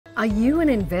Are you an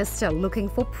investor looking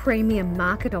for premium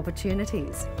market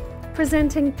opportunities?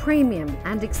 Presenting premium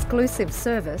and exclusive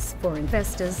service for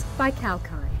investors by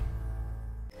Kalkine.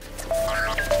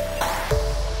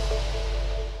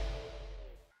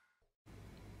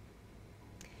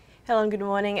 Hello and good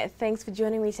morning. Thanks for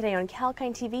joining me today on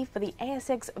Kalkine TV for the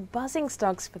ASX buzzing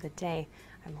stocks for the day.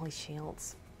 I'm Holly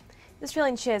Shields.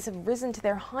 Australian shares have risen to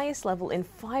their highest level in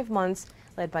 5 months,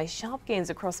 led by sharp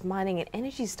gains across mining and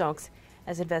energy stocks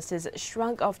as investors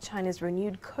shrug off China's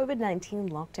renewed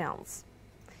COVID-19 lockdowns.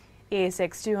 The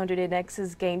ASX 200 index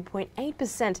has gained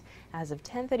 0.8% as of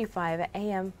 10:35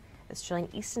 a.m. Australian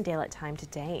Eastern Daylight Time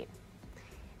today.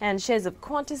 And shares of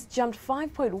Qantas jumped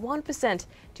 5.1%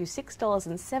 to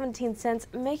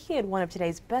 $6.17, making it one of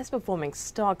today's best performing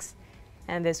stocks.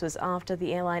 And this was after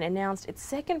the airline announced its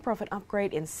second profit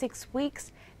upgrade in 6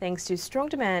 weeks, thanks to strong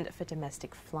demand for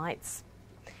domestic flights.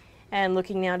 And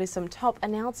looking now to some top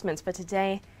announcements for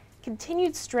today,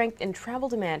 continued strength in travel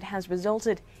demand has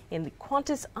resulted in the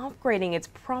Qantas upgrading its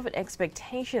profit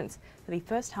expectations for the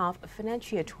first half of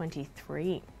financial year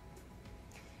 23.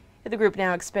 The group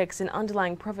now expects an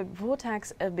underlying profit before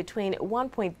tax of between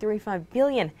 $1.35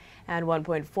 billion and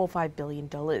 $1.45 billion.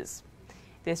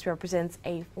 This represents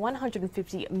a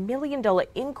 $150 million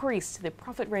increase to the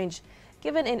profit range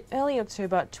given in early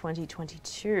October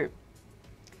 2022.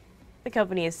 The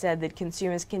company has said that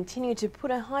consumers continue to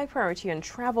put a high priority on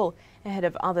travel ahead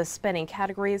of other spending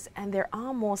categories, and there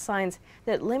are more signs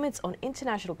that limits on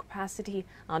international capacity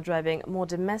are driving more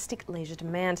domestic leisure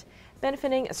demand,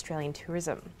 benefiting Australian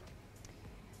tourism.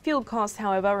 Fuel costs,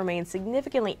 however, remain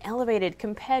significantly elevated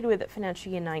compared with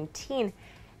financial year 19,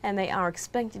 and they are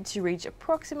expected to reach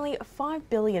approximately $5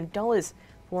 billion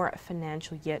for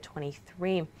financial year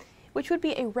 23. Which would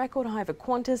be a record high for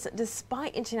Qantas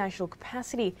despite international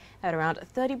capacity at around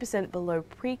 30% below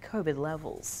pre-COVID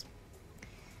levels.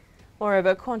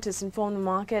 Moreover, Qantas informed the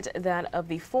market that of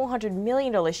the $400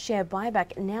 million share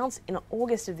buyback announced in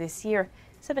August of this year,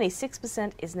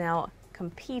 76% is now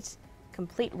complete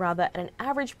at an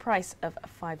average price of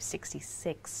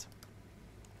 $5.66.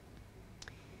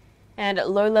 And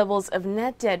low levels of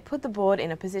net debt put the board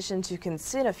in a position to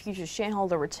consider future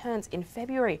shareholder returns in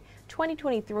February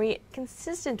 2023,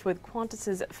 consistent with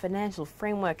Qantas's financial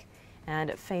framework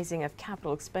and phasing of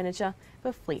capital expenditure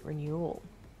for fleet renewal.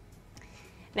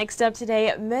 Next up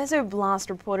today,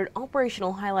 Mesoblast reported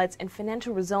operational highlights and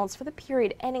financial results for the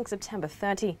period ending September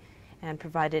 30 and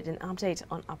provided an update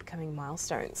on upcoming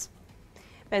milestones.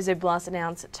 Mesoblast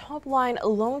announced top-line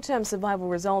long-term survival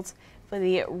results for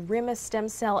the Rimmer stem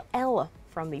cell L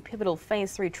from the pivotal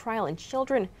phase 3 trial in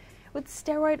children with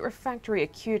steroid-refractory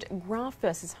acute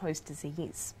graft-versus-host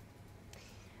disease.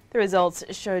 The results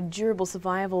showed durable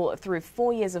survival through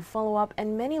 4 years of follow-up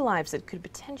and many lives that could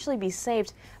potentially be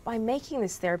saved by making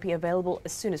this therapy available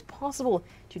as soon as possible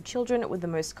to children with the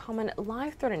most common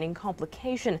life-threatening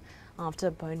complication after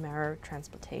bone marrow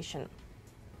transplantation.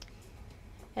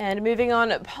 And moving on,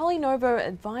 PolyNovo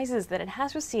advises that it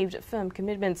has received firm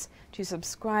commitments to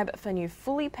subscribe for new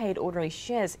fully paid ordinary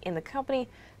shares in the company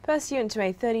pursuant to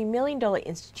a $30 million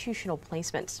institutional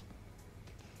placement.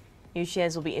 New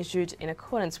shares will be issued in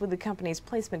accordance with the company's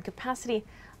placement capacity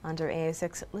under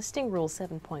ASX Listing Rule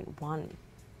 7.1.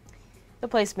 The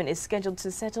placement is scheduled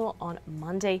to settle on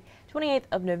Monday, 28th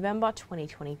of November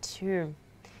 2022.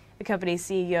 The company's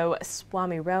CEO,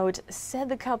 Swami Raut, said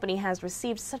the company has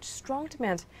received such strong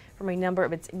demand from a number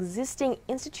of its existing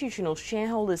institutional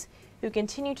shareholders who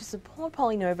continue to support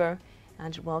PolyNovo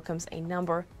and welcomes a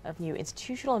number of new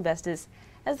institutional investors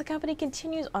as the company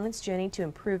continues on its journey to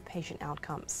improve patient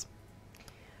outcomes.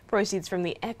 Proceeds from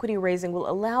the equity raising will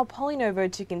allow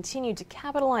PolyNovo to continue to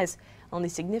capitalize on the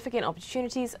significant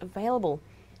opportunities available,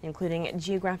 including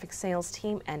geographic sales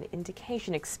team and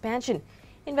indication expansion,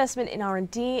 investment in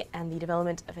R&D and the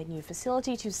development of a new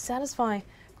facility to satisfy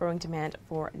growing demand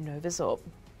for Novasorb.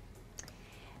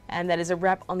 And that is a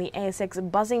wrap on the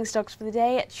ASX buzzing stocks for the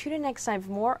day. Tune in next time for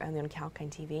more only on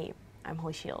Kalkine TV. I'm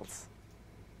Holly Shields.